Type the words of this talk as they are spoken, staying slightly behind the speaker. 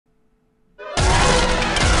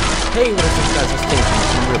Hey, what's up guys, it's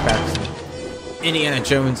TAZEDMOUSE, and we're back to Indiana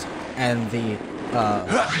Jones and the,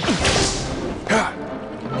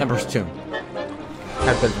 Emperor's Tomb.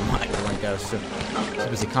 Had a bit of a mic when it goes to. He's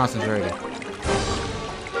busy concentrating.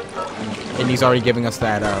 And he's already giving us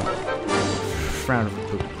that, frown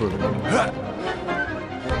of approval.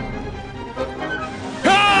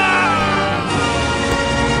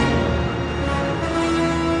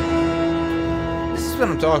 This is what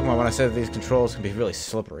I'm talking about when I said that these controls can be really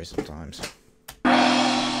slippery sometimes.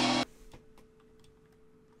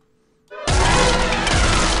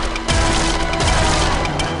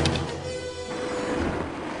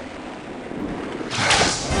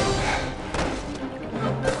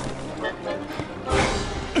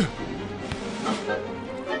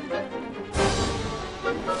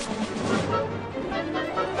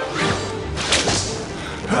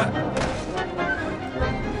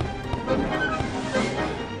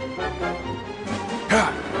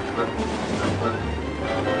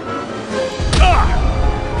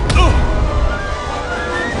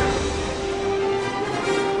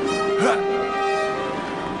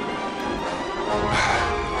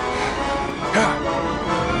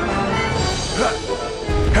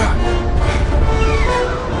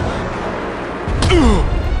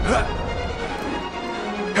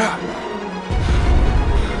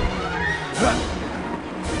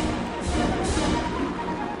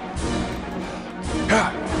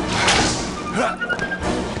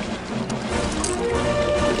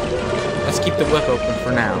 Let's keep the whip open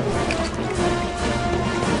for now.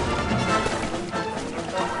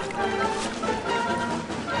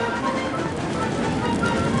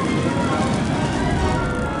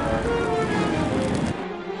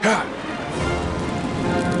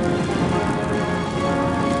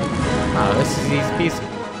 Oh, this is easy peasy.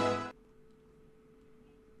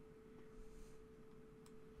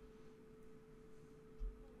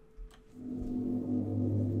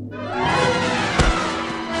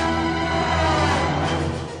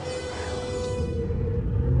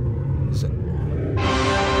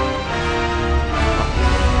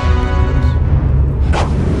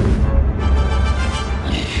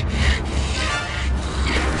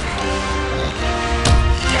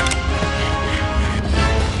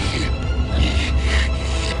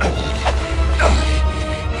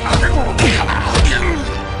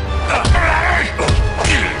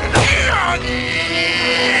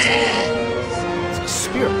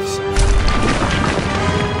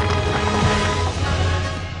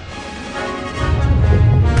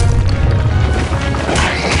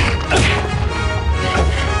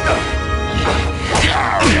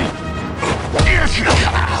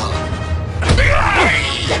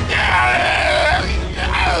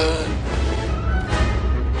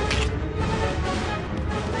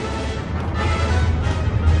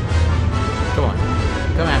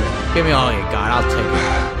 Give me all you got, I'll take it.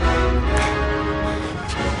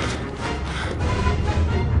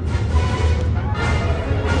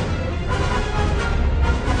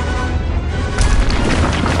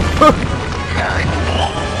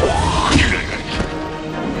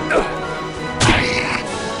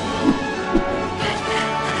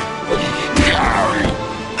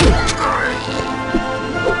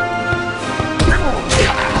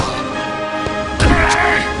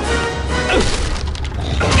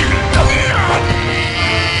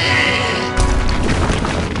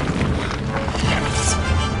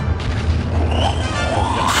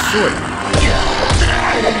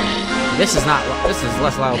 This is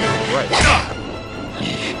less loud than right.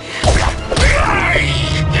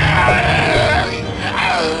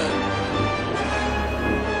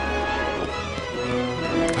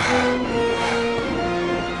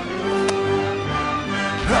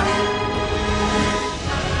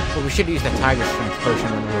 Well, we should use the tiger strength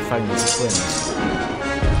potion when we were fighting the twins.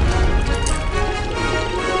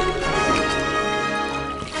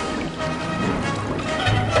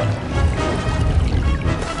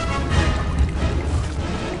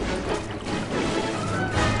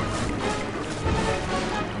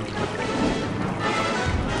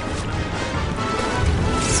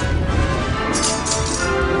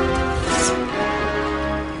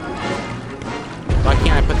 Why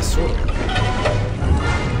can't I put the sword away?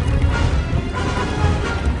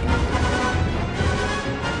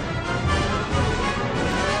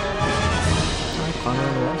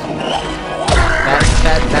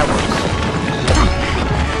 That works.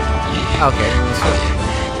 Okay, this works.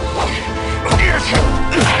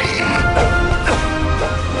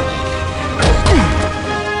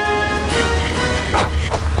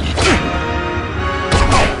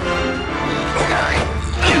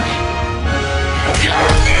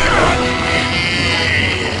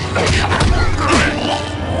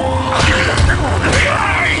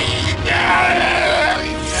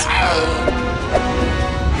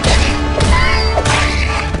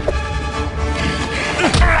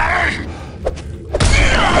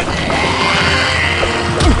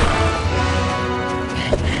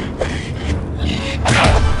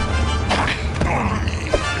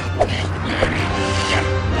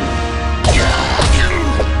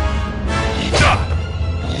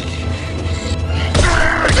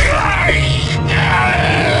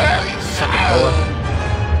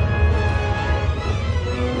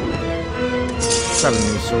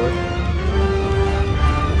 sword.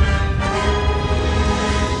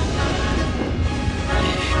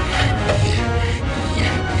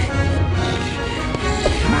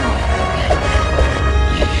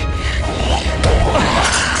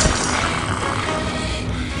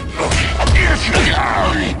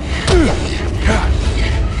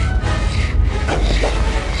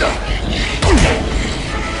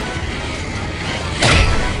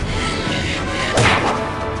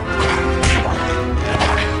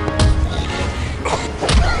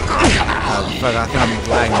 Fuck, I think I'm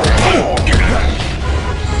lagging.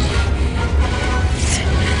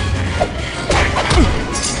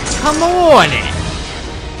 Come on!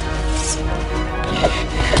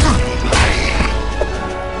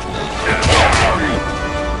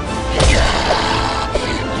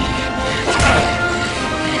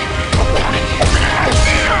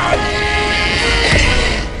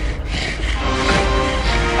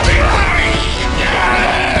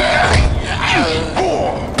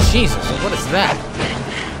 Jesus, what is that?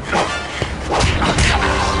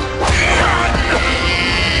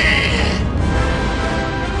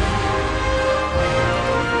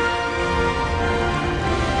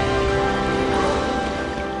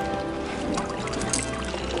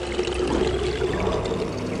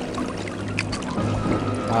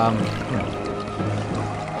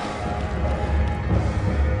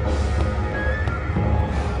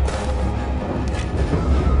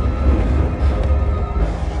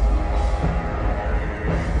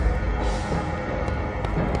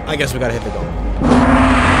 I guess we gotta hit the goal.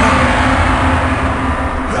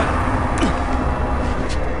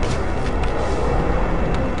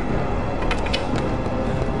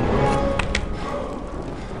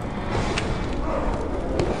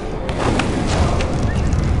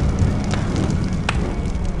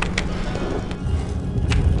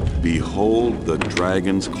 Behold the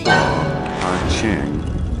dragon's claw, Ha-Ching,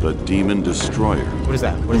 the demon destroyer. What is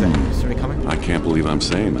that? What is that? Is somebody coming? I can't believe I'm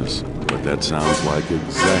saying this, but that sounds like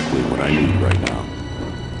exactly what I need right now.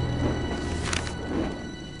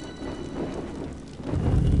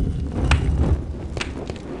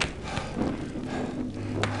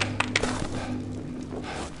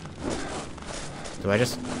 Do I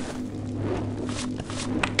just...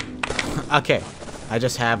 Okay. I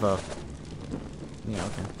just have a... Yeah,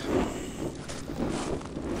 okay.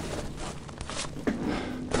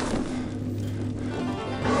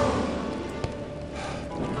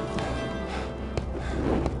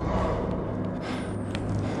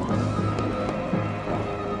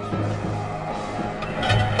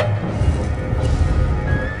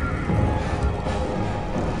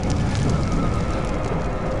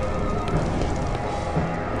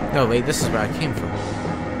 No, wait, this is where I came from.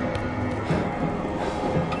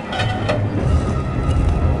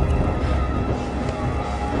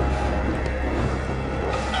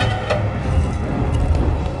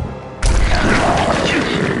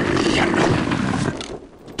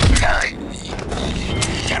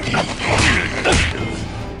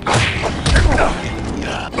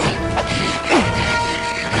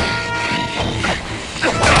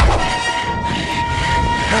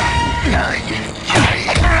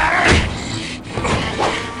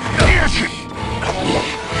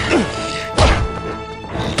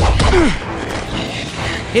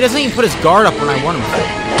 He doesn't even put his guard up when I want him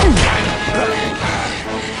to.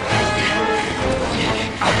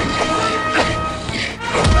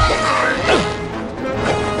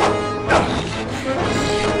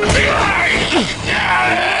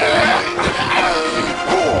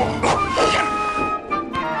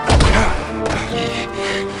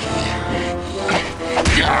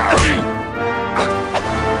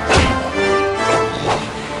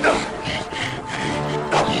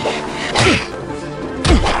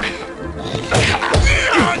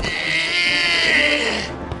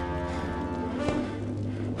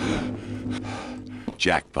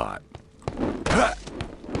 Jackpot.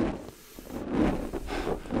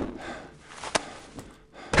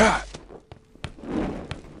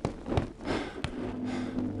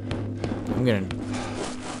 I'm gonna...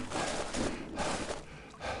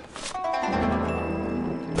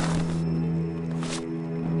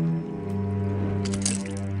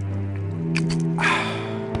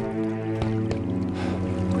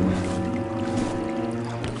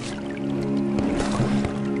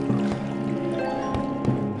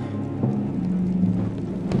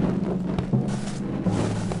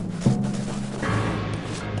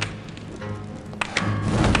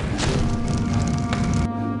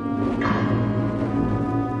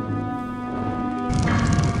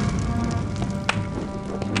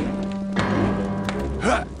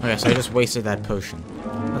 Okay, so I just wasted that potion.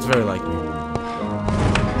 That's very like me.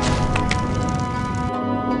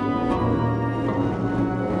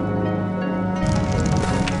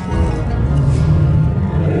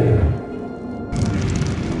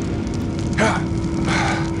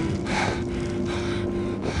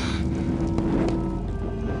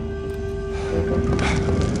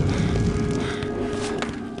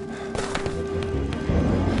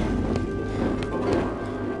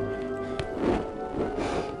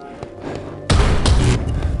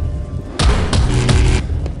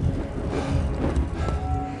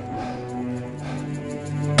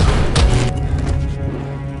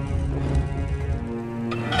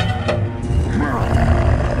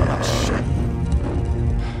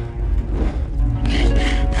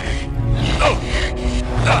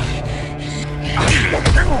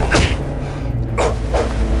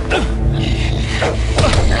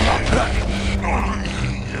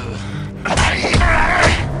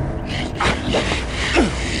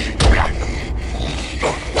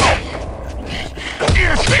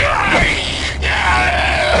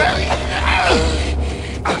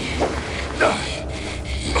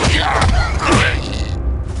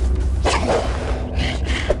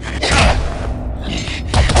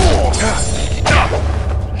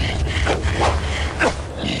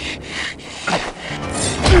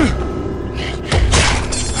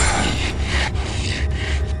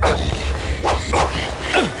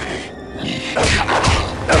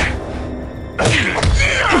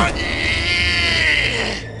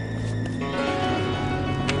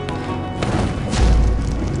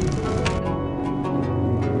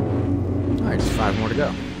 5 more to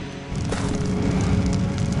go.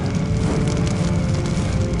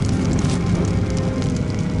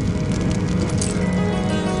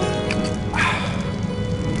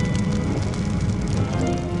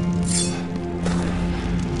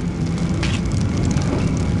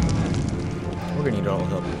 We're gonna need all the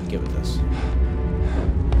help we can get with this.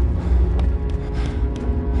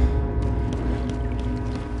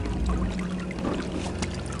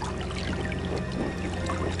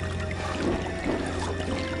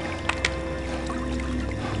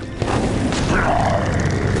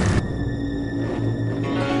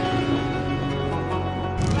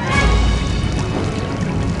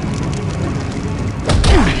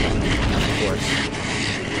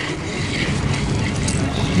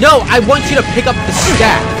 No, I want you to pick up the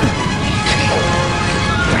stack.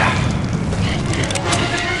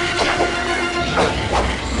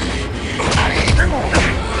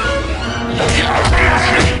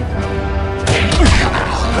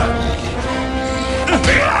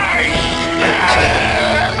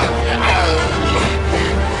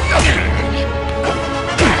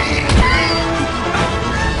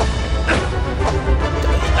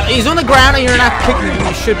 He's on the ground and you're not picking him when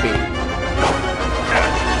you should be.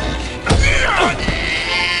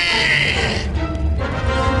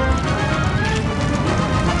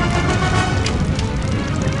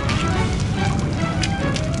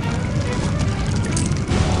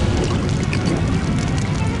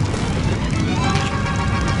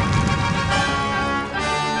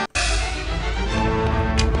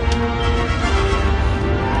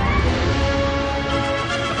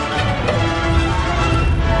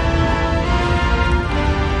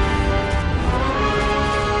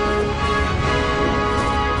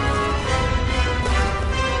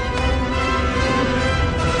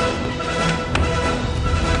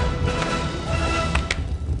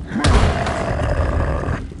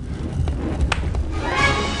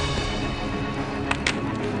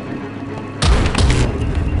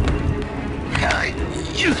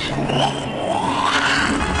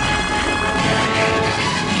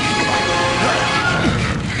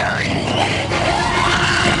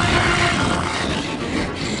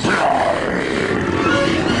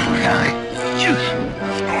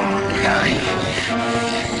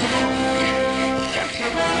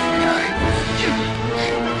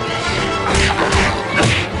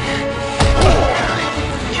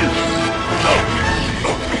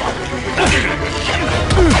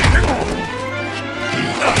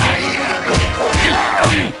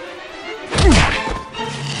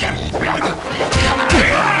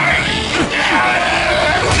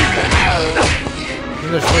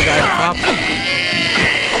 There's the guy up top.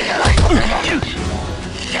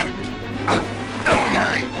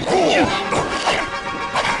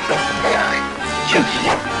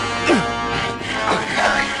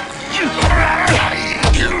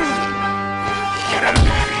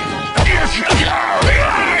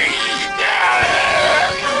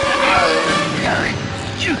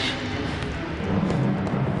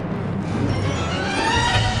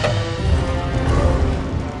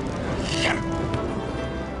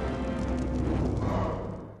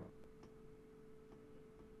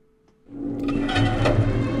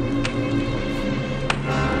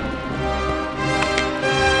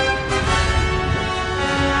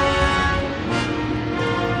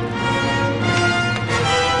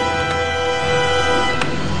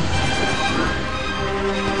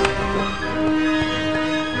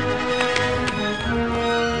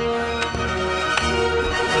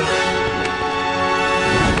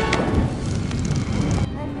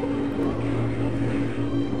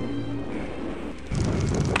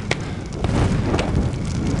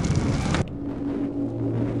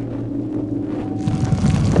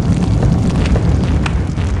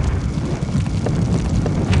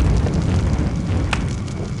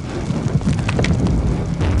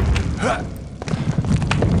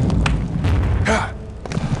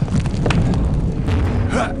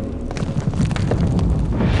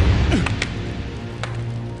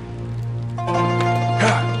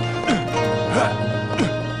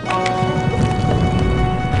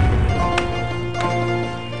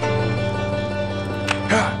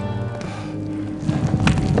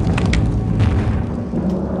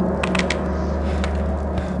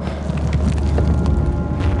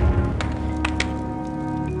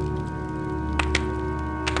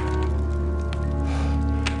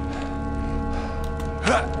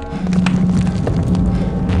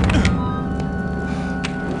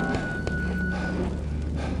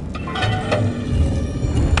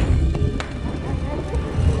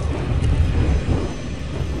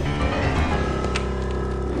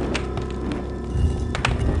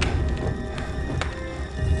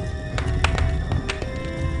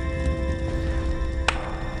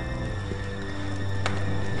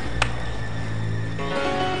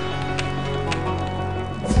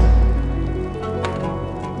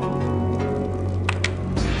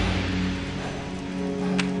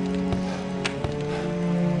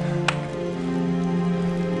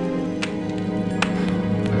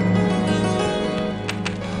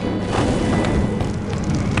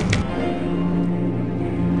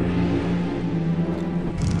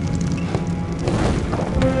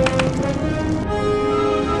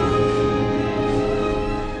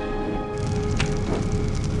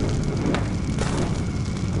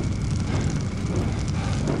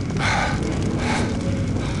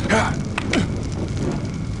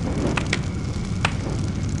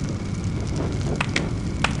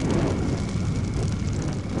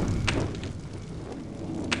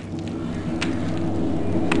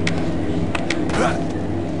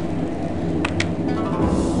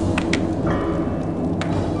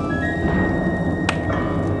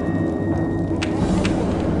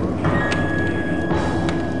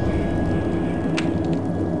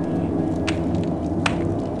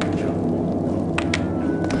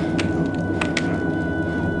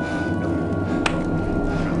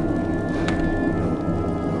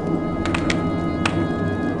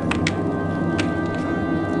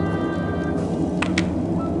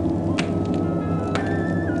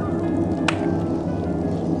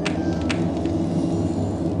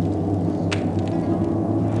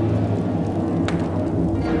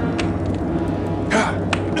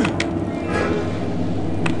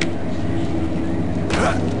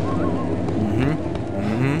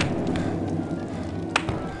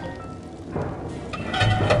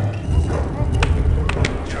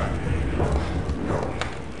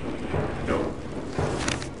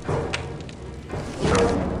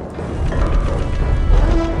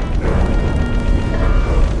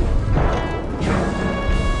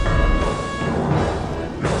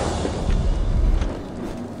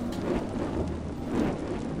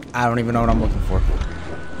 I don't even know what I'm looking for.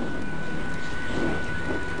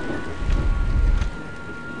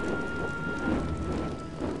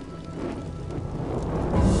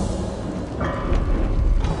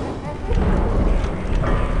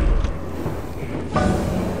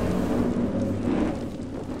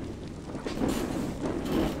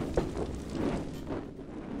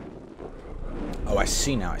 Oh, I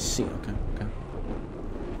see now. I see. Okay. Okay.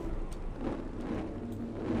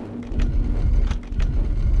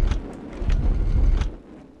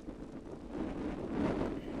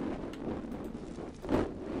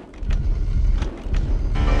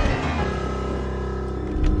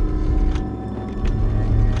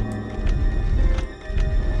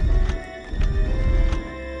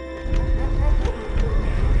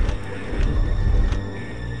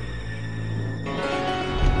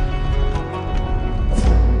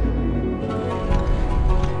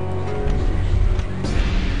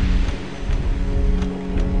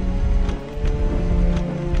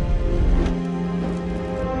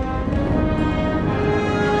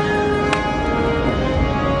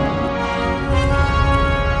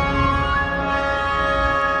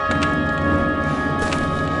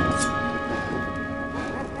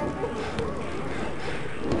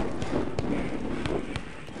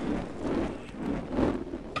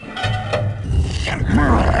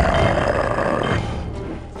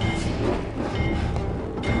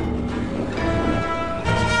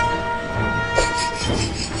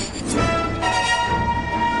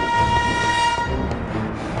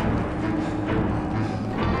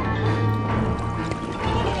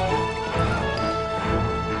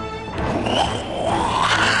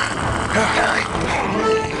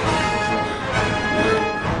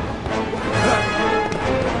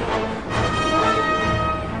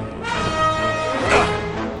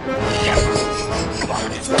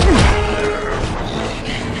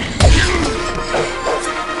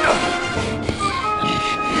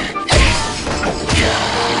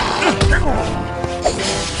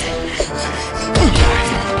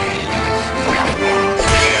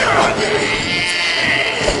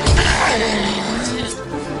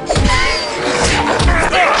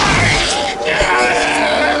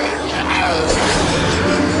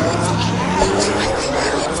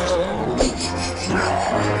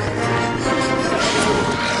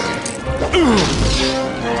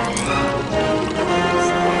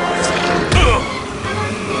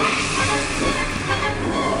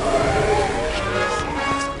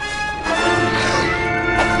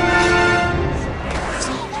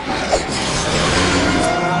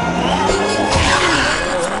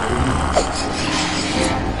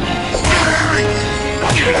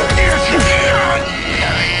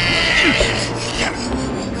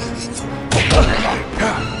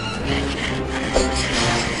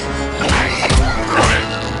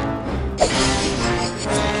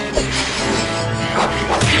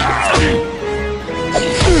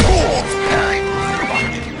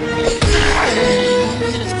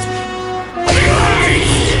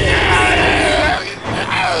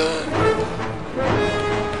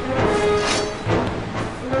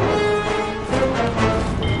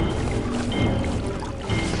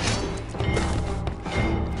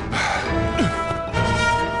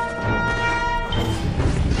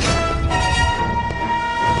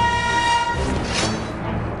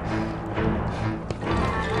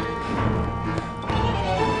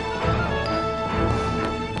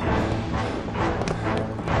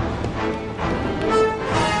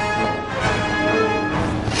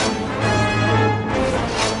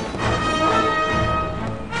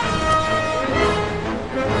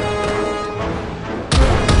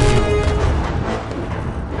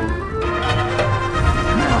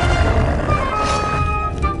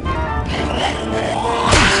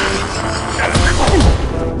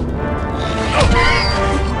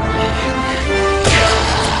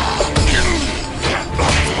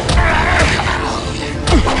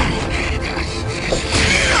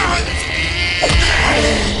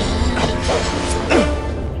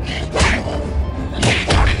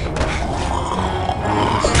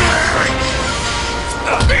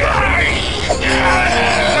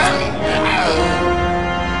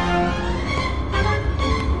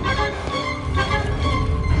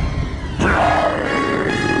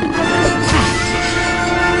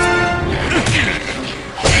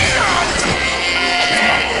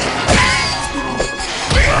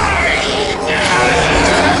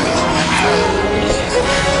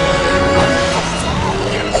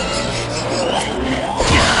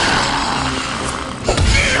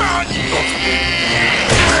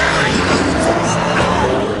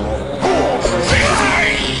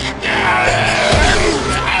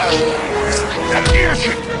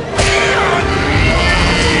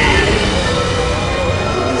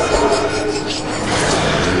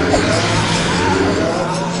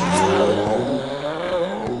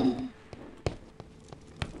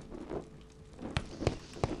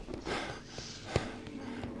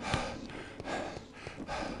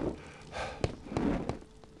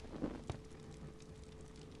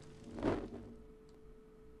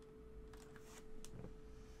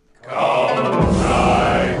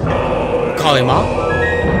 calling, Mom?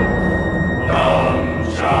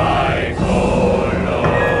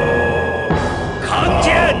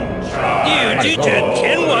 Cant! 日之卷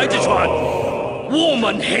天外之船，我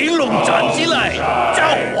们黑龙站起来，就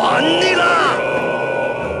还你啦！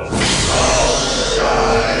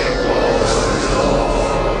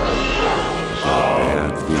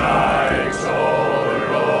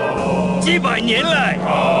几百年来，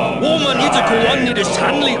我们一直渴望你的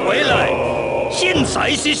胜利回来。现在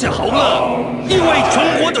是时候了，一位中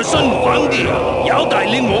国的神皇帝要带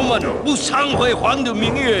领我们不上辉煌的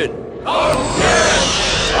命运。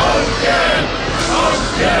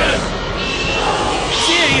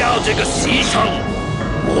借要这个牺牲，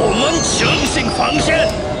我们全心奉献，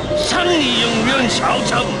向你永远效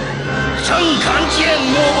忠，圣看见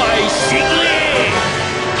膜拜心力。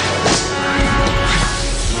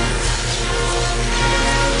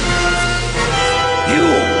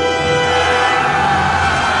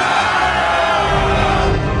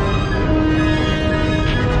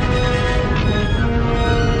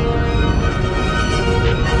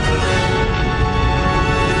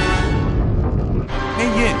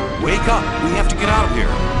Wake up! We have to get out of here.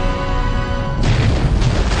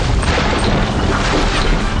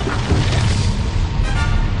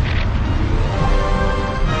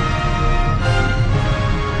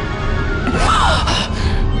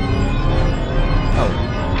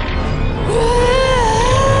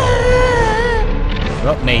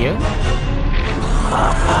 Well, Mayor?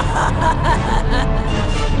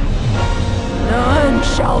 None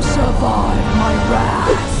shall survive my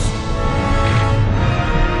wrath.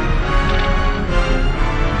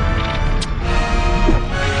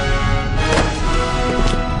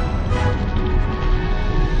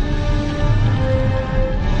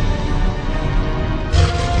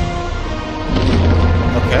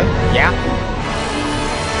 Yeah.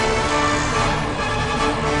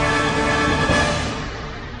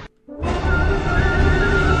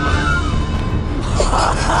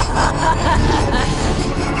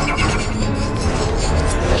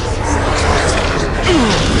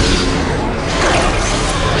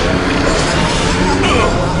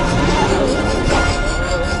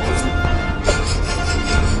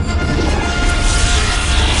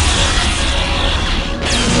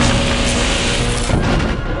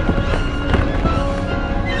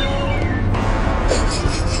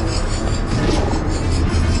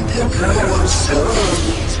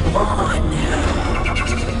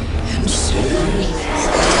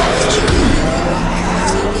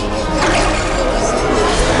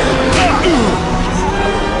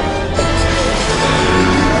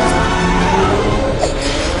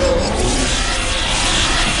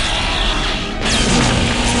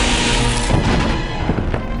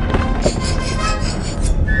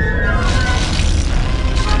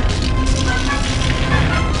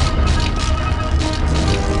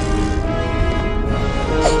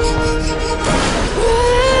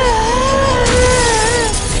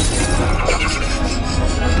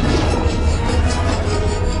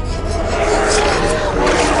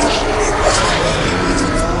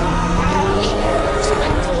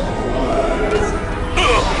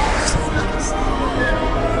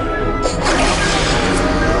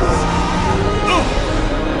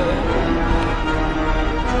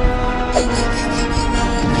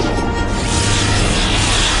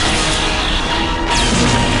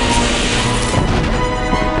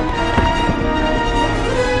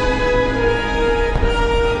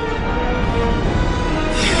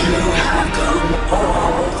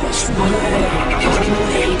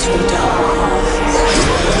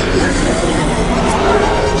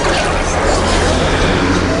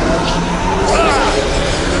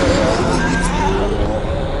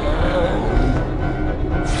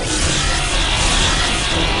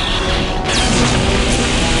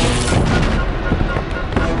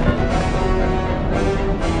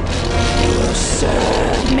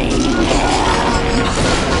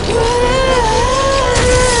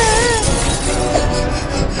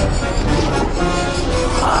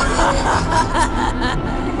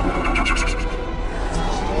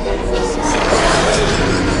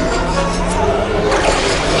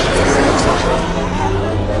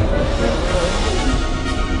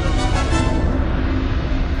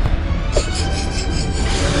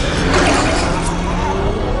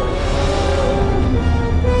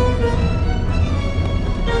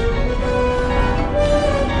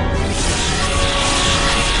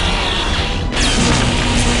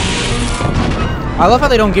 I love how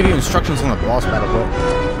they don't give you instructions on the boss battle, but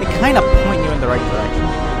they kind of point you in the right direction.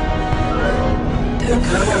 The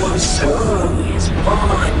ghost is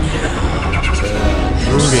on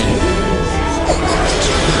So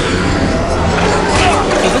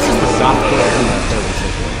this is the software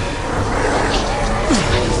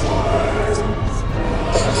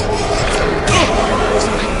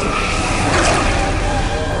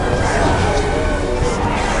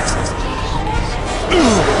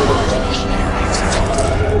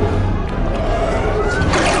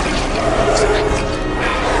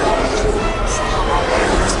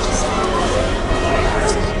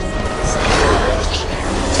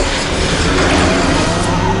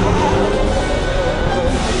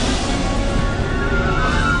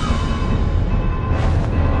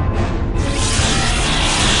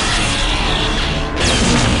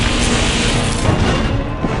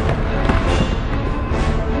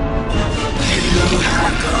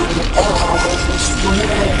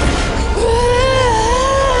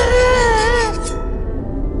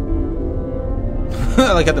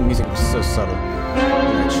like how the music was so subtle.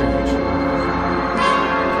 That change.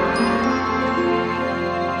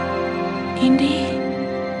 Indy?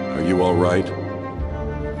 Are you all right?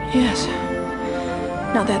 Yes.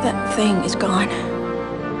 Now that that thing is gone.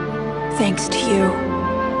 Thanks to you.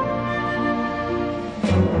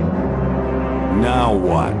 Now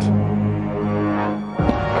what?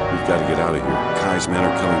 We've got to get out of here. Kai's men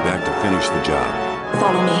are coming back to finish the job.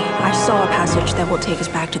 Follow me. I saw a passage that will take us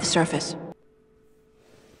back to the surface.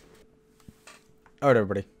 Alright,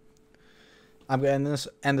 everybody. I'm going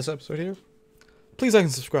to end this episode here. Please like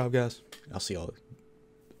and subscribe, guys. I'll see all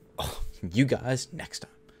you guys next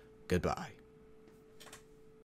time. Goodbye.